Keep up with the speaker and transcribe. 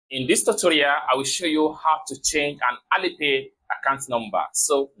In this tutorial, I will show you how to change an Alipay account number.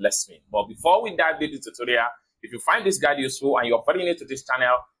 So let's begin. But before we dive into the tutorial, if you find this guide useful and you're very new to this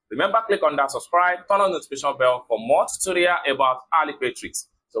channel, remember click on that subscribe, turn on the notification bell for more tutorial about Alipay tricks.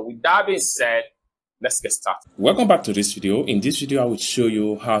 So with that being said, let's get started. Welcome back to this video. In this video, I will show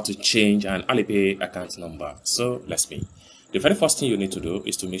you how to change an Alipay account number. So let's begin. The very first thing you need to do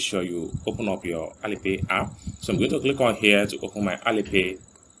is to make sure you open up your Alipay app. So I'm going to click on here to open my Alipay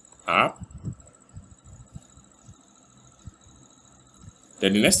app.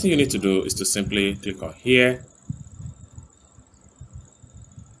 Then the next thing you need to do is to simply click on here.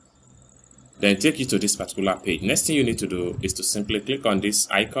 Then take you to this particular page. Next thing you need to do is to simply click on this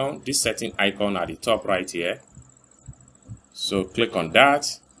icon, this setting icon at the top right here. So click on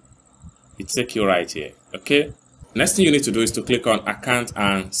that. It takes you right here. Okay. Next thing you need to do is to click on account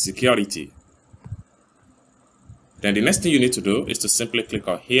and security. Then the next thing you need to do is to simply click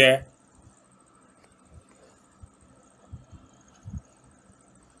on here.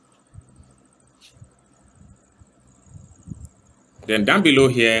 Then down below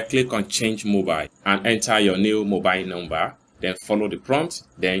here, click on change mobile and enter your new mobile number. Then follow the prompt.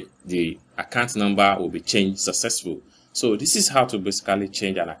 Then the account number will be changed successful. So this is how to basically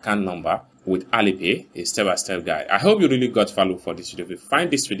change an account number with Alipay, a step-by-step guide. I hope you really got value for this video. If you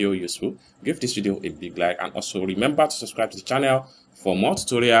find this video useful, give this video a big like, and also remember to subscribe to the channel for more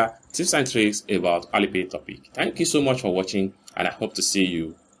tutorial tips and tricks about Alipay topic. Thank you so much for watching, and I hope to see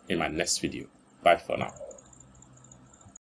you in my next video. Bye for now.